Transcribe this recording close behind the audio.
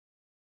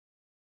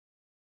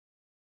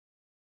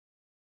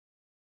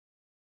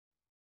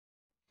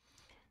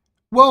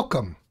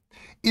Welcome!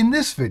 In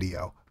this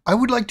video, I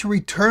would like to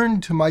return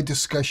to my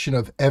discussion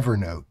of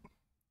Evernote.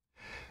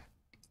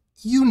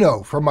 You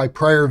know from my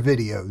prior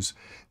videos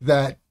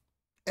that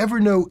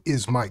Evernote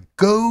is my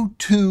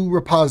go-to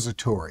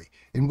repository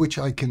in which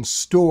I can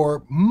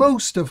store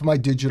most of my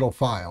digital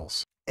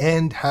files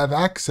and have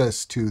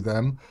access to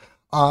them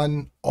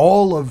on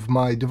all of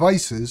my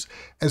devices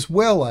as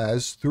well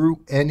as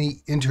through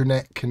any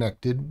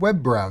internet-connected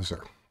web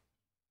browser.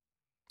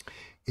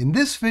 In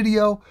this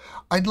video,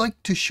 I'd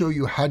like to show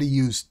you how to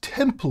use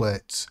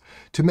templates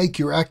to make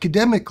your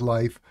academic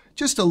life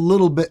just a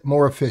little bit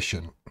more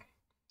efficient.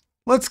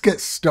 Let's get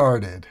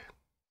started.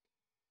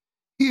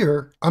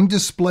 Here, I'm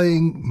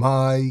displaying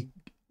my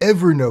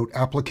Evernote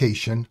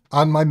application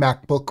on my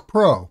MacBook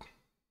Pro.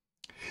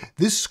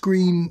 This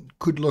screen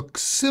could look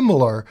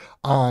similar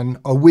on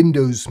a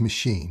Windows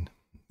machine.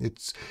 The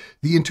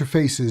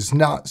interface is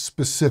not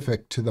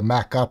specific to the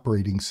Mac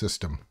operating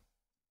system.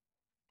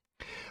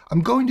 I'm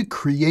going to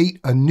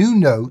create a new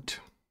note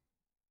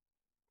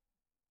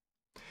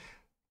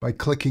by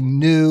clicking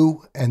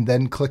New and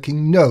then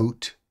clicking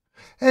Note,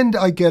 and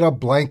I get a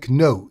blank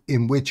note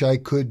in which I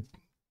could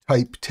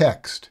type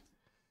text.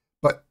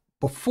 But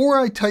before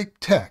I type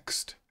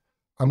text,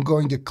 I'm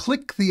going to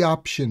click the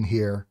option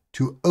here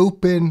to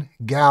Open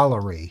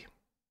Gallery.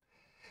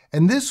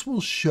 And this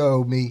will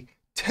show me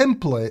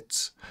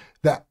templates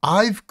that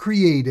I've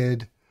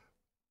created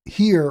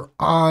here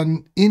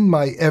in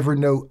my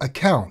Evernote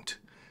account.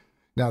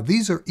 Now,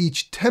 these are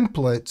each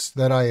templates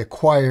that I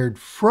acquired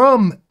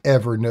from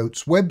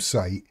Evernote's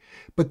website,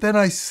 but then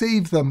I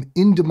save them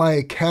into my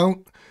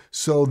account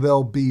so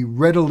they'll be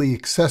readily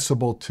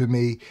accessible to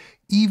me,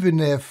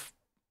 even if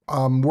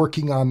I'm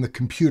working on the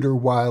computer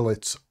while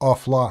it's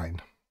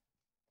offline.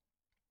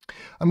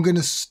 I'm going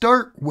to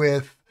start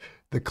with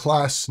the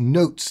class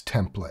notes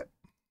template.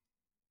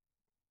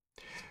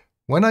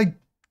 When I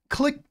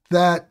click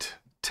that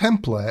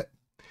template,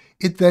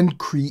 it then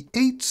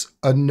creates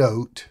a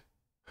note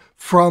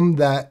from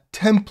that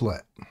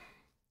template.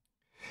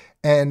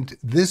 And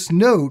this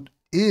note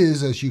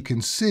is, as you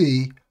can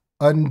see,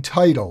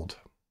 untitled.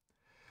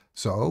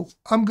 So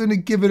I'm going to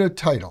give it a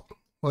title.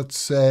 Let's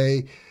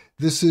say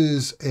this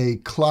is a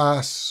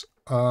class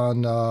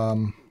on,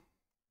 I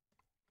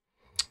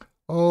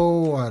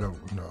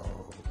don't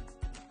know,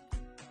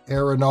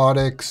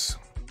 aeronautics.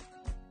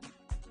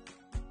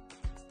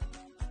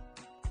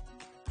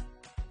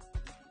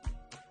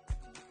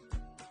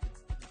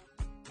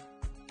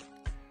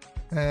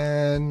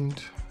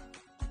 And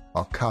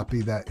I'll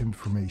copy that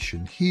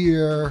information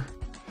here.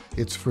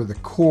 It's for the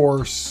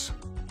course,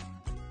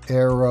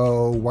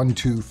 Aero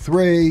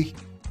 123.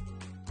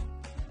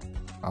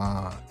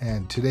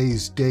 And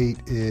today's date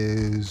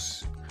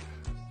is,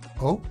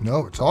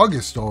 it's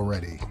August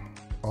already.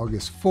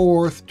 August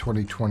 4th,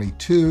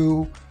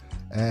 2022.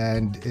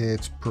 And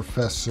it's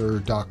Professor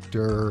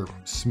Dr.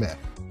 Smith.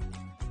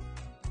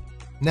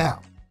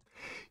 Now,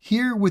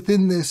 here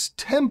within this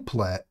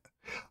template,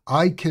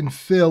 I can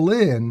fill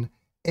in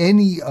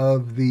any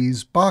of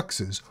these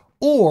boxes,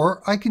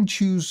 or I can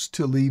choose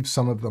to leave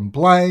some of them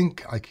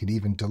blank. I can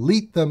even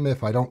delete them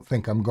if I don't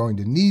think I'm going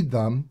to need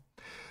them.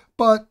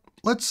 But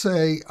let's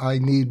say I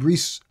need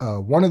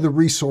one of the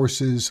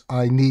resources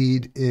I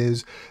need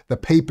is the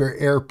paper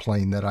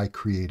airplane that I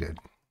created.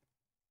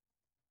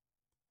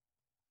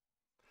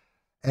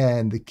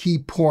 And the key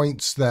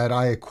points that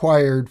I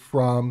acquired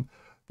from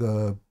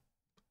the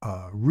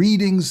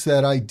readings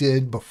that I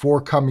did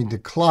before coming to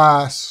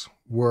class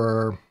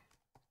were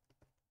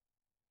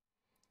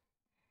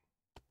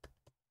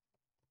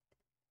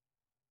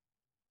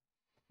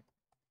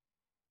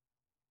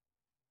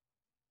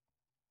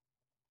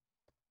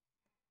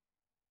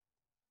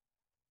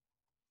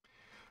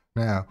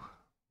now,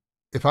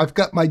 if I've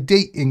got my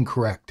date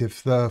incorrect,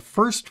 if the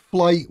first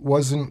flight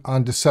wasn't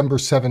on December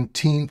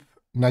 17th,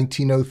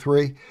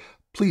 1903,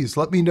 please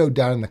let me know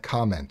down in the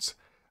comments.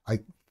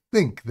 I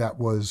think that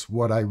was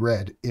what I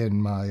read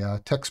in my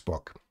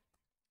textbook.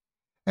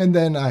 And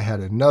then I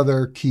had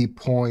another key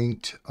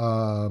point.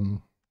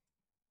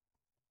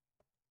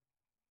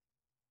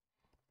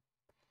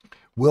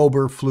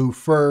 Wilbur flew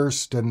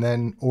first, and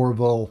then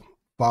Orville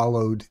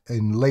followed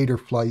in later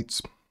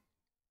flights.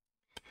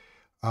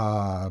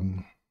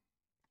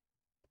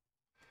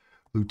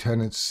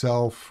 Lieutenant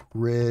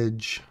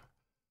Selfridge.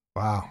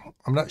 Wow,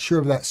 I'm not sure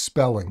of that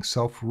spelling.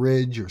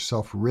 Selfridge or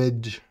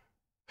Selfridge.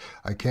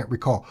 I can't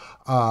recall.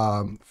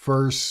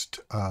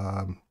 First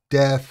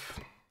death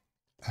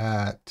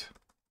at,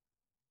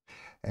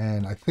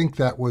 and I think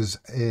that was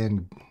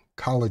in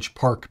College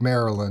Park,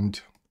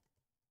 Maryland,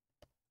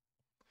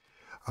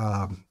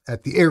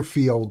 at the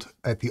airfield,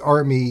 at the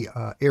Army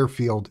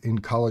airfield in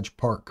College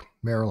Park,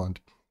 Maryland.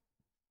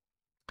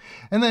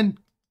 And then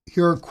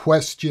here are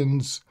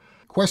questions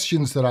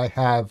that I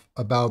have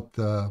about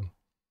the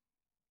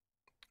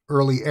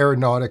early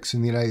aeronautics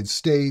in the United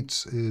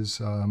States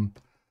is,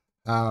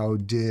 how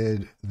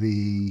did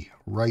the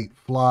Wright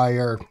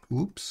Flyer,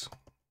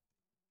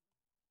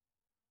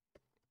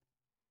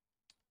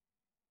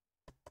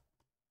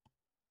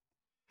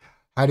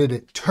 How did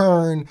it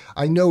turn?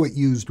 I know it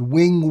used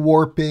wing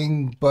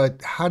warping,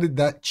 but how did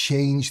that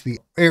change the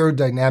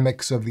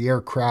aerodynamics of the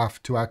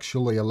aircraft to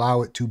actually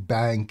allow it to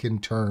bank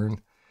and turn?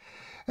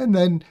 And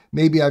then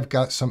maybe I've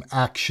got some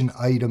action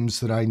items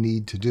that I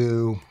need to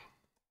do.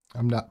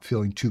 I'm not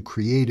feeling too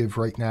creative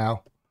right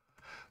now,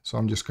 so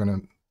I'm just going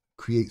to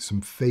create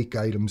some fake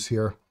items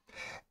here.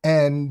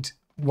 And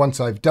once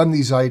I've done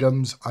these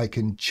items, I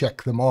can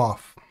check them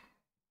off.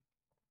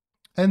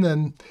 And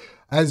then,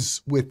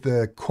 as with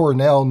the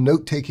Cornell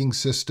note-taking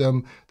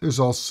system, there's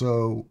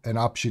also an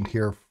option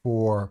here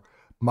for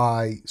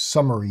my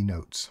summary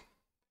notes.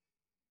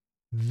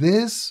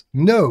 This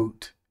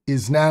note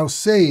is now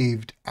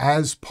saved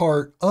as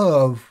part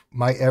of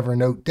my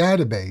Evernote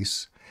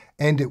database,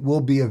 and it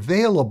will be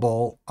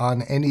available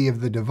on any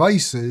of the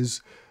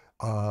devices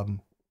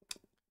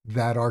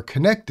that are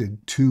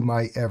connected to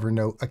my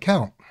Evernote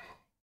account.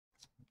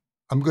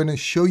 I'm going to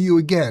show you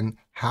again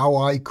how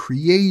I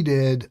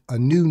created a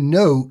new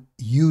note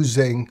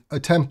using a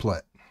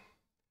template.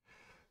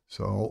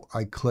 So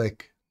I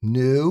click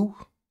New,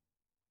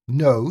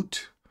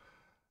 Note,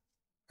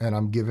 and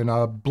I'm given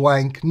a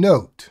blank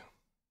note.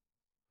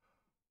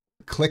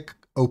 Click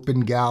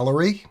Open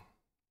Gallery,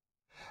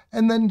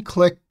 and then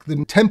click the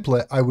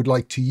template I would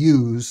like to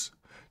use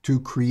to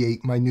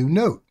create my new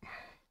note.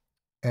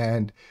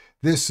 And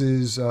this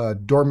is a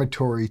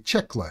dormitory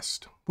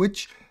checklist,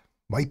 which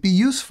might be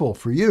useful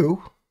for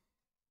you.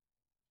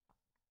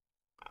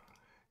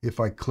 If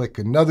I click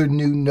another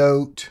new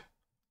note,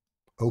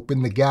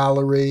 open the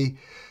gallery,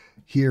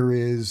 here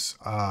is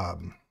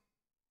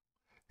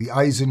the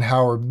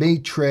Eisenhower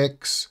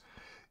matrix.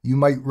 You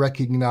might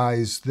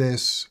recognize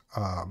this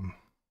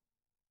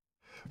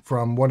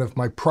from one of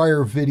my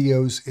prior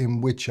videos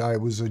in which I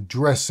was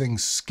addressing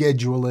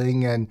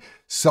scheduling and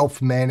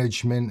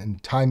self-management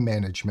and time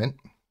management.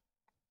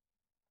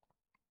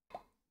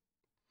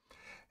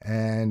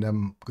 And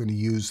I'm going to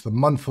use the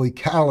monthly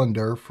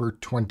calendar for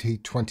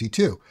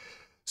 2022.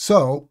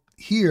 So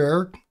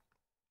here,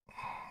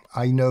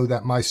 I know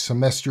that my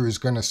semester is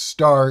going to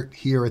start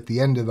here at the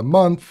end of the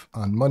month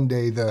on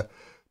Monday the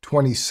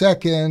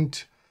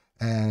 22nd,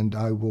 and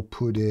I will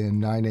put in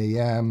 9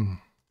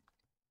 a.m.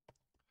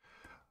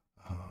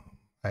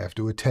 I have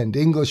to attend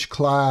English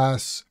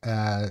class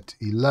at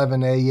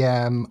 11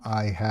 a.m.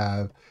 I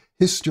have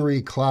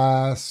history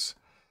class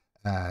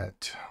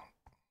at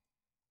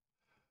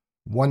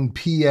 1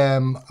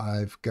 p.m.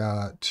 I've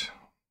got,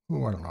 I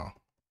don't know,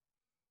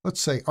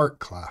 let's say art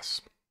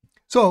class.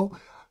 So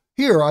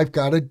here I've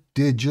got a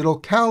digital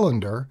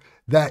calendar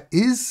that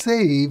is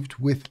saved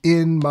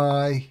within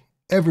my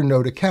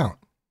Evernote account.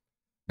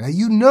 Now,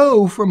 you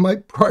know from my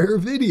prior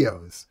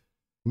videos,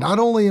 not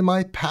only am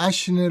I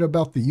passionate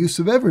about the use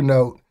of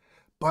Evernote,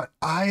 but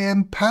I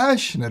am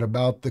passionate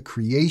about the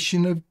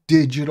creation of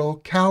digital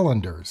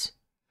calendars.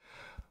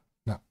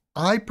 Now,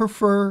 I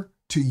prefer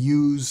to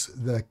use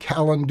the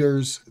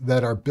calendars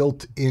that are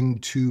built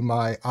into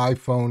my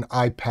iPhone,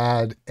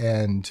 iPad,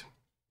 and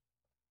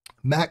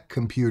Mac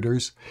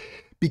computers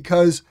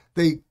because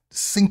they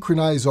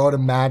synchronize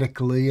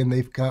automatically and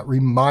they've got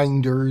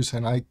reminders,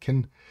 and I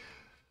can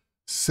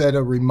set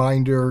a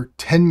reminder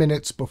 10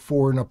 minutes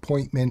before an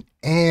appointment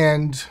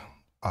and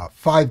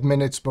 5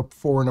 minutes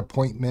before an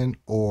appointment,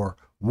 or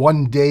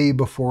 1 day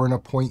before an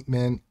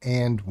appointment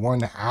and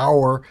 1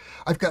 hour.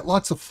 I've got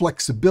lots of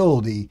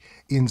flexibility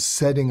in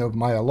setting of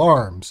my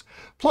alarms.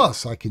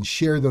 Plus, I can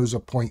share those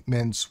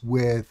appointments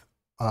with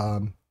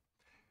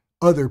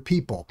other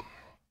people.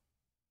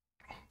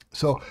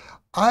 So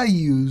I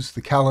use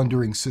the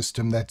calendaring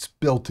system that's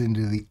built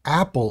into the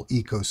Apple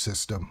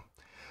ecosystem.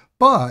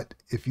 But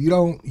if you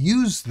don't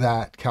use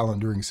that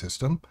calendaring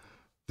system,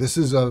 this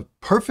is a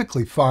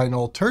perfectly fine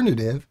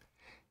alternative.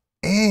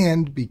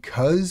 And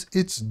because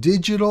it's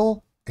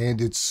digital and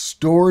it's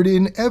stored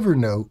in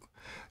Evernote,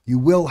 you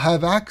will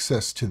have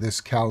access to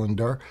this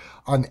calendar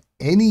on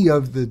any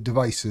of the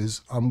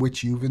devices on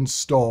which you've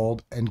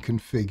installed and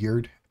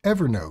configured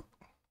Evernote.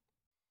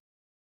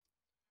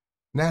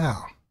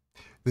 Now,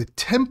 the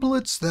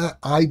templates that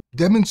I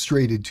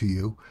demonstrated to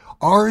you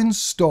are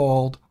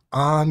installed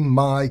on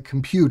my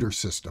computer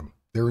system.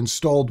 They're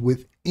installed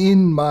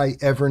within my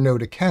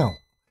Evernote account,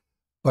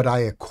 but I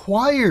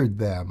acquired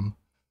them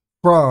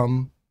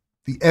from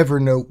the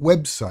Evernote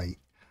website.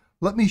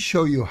 Let me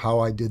show you how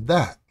I did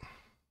that.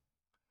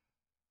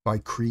 If I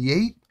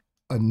create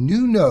a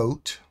new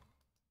note,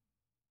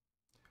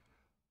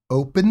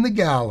 open the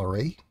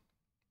gallery,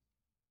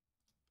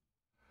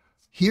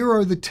 here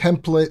are the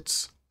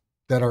templates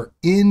that are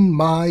in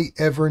my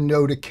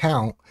Evernote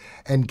account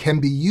and can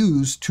be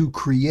used to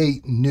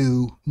create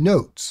new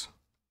notes.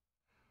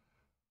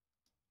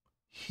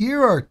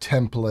 Here are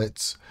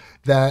templates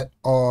that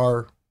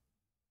are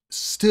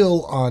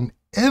still on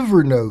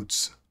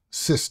Evernote's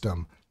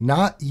system,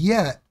 not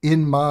yet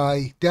in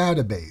my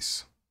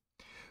database.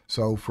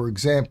 So, for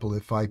example,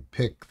 if I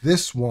pick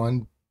this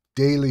one,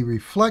 Daily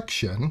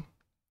Reflection,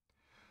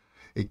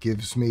 it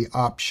gives me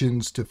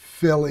options to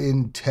fill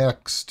in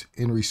text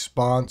in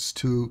response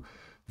to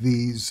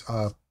these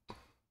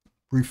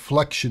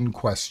reflection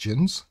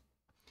questions.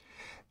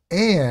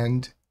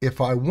 And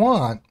if I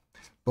want,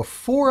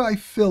 before I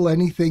fill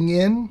anything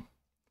in,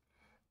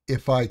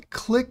 if I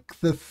click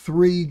the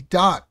three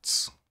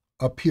dots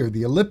up here,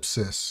 the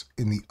ellipsis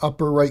in the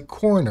upper right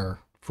corner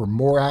for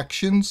more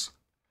actions,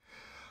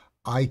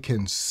 I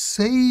can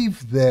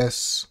save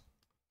this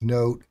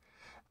note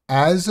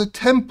as a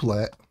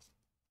template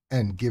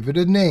and give it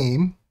a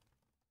name.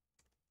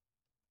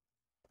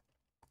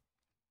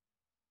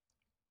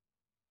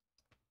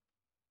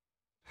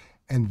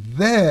 And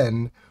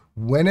then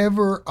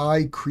whenever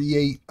I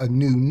create a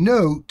new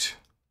note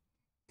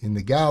in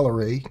the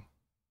gallery,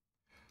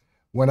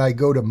 when I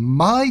go to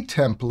My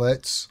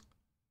Templates,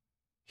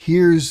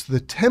 here's the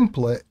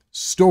template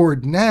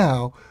stored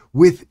now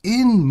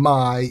within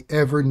my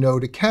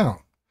Evernote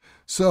account.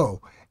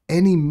 So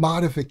any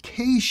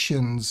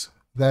modifications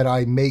that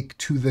I make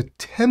to the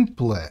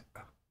template,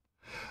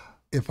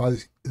 if I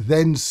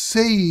then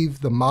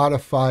save the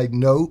modified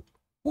note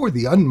or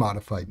the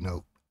unmodified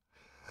note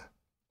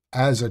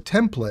as a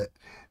template,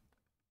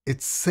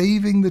 it's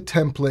saving the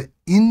template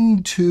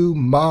into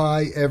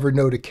my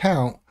Evernote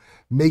account,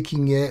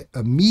 making it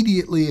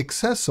immediately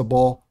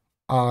accessible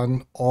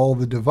on all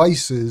the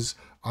devices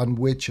on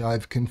which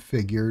I've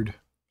configured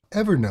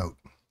Evernote.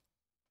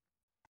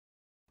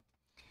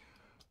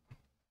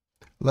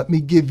 Let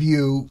me give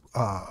you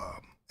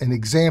an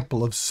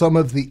example of some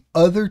of the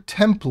other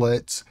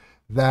templates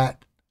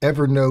that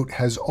Evernote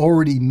has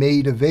already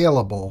made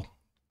available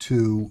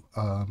to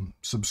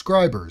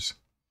subscribers.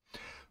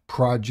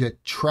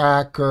 Project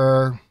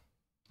Tracker,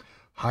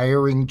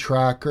 Hiring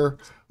Tracker,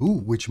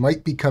 which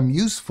might become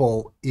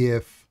useful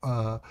if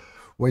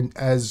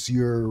as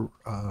you're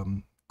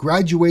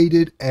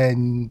graduated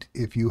and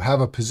if you have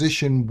a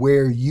position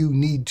where you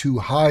need to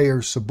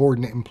hire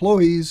subordinate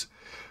employees,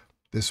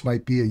 this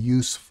might be a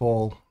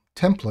useful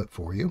template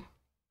for you.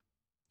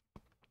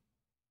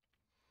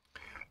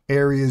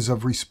 Areas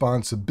of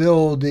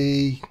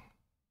responsibility.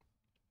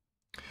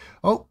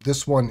 Oh,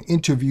 this one,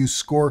 interview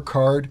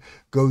scorecard,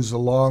 goes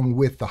along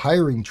with the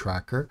hiring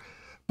tracker,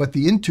 but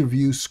the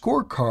interview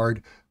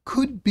scorecard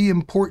could be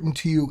important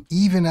to you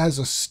even as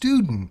a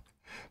student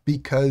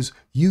because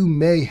you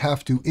may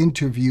have to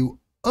interview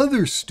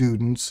other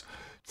students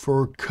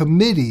for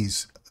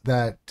committees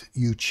that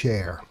you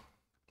chair.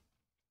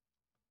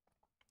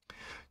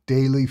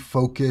 Daily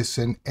focus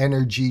and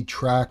energy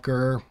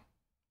tracker.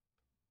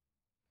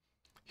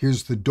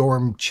 Here's the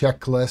dorm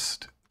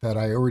checklist that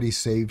I already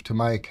saved to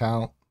my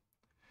account.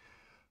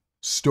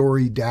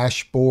 Story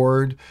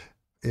dashboard.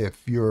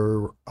 If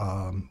you're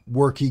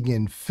working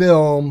in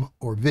film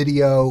or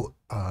video,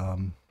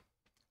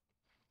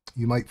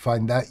 you might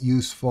find that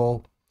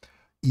useful.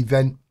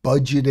 Event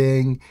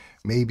budgeting.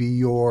 Maybe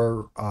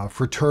your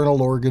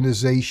fraternal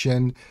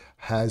organization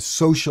has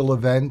social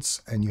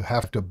events and you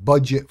have to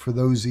budget for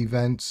those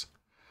events.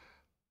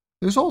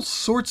 There's all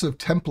sorts of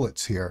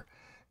templates here.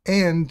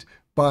 And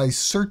by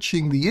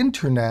searching the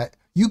internet,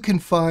 you can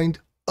find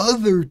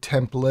other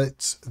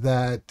templates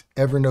that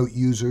Evernote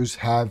users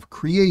have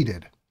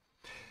created.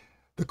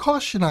 The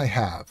caution I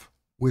have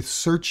with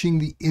searching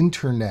the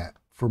internet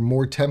for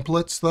more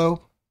templates,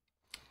 though,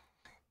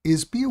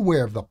 is be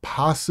aware of the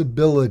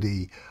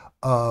possibility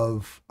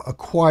of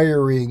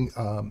acquiring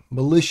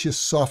malicious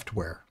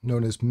software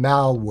known as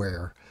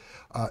malware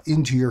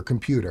into your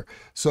computer.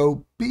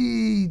 So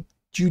be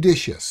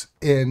judicious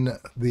in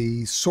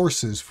the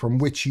sources from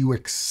which you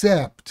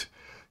accept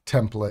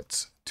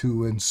templates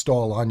to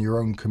install on your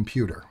own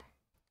computer.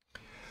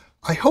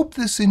 I hope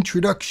this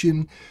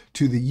introduction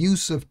to the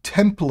use of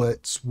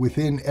templates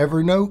within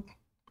Evernote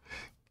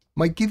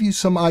might give you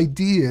some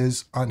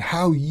ideas on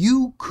how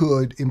you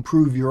could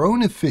improve your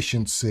own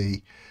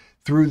efficiency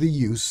through the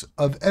use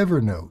of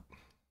Evernote.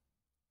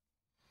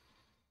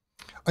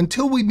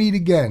 Until we meet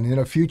again in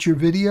a future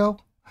video,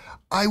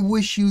 I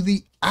wish you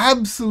the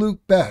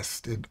absolute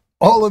best in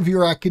all of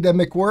your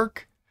academic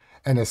work,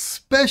 and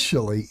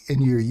especially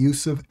in your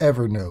use of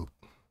Evernote.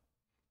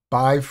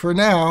 Bye for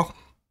now.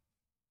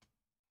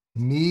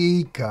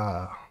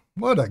 Mika,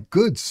 what a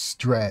good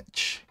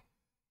stretch.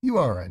 You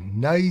are a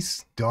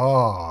nice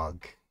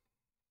dog.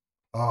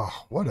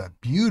 Oh, what a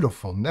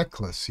beautiful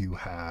necklace you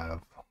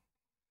have.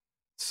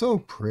 So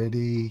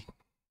pretty.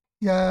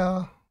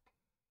 Yeah,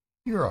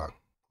 you're a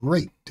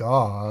great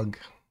dog.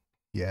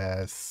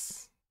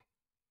 Yes.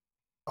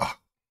 Oh,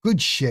 good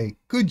shake,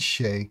 good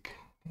shake.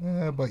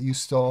 But you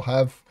still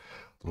have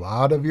a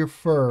lot of your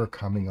fur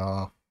coming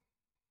off.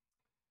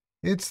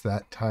 It's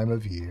that time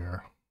of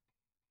year.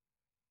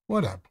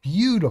 What a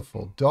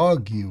beautiful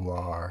dog you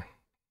are.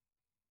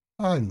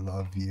 I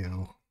love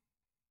you.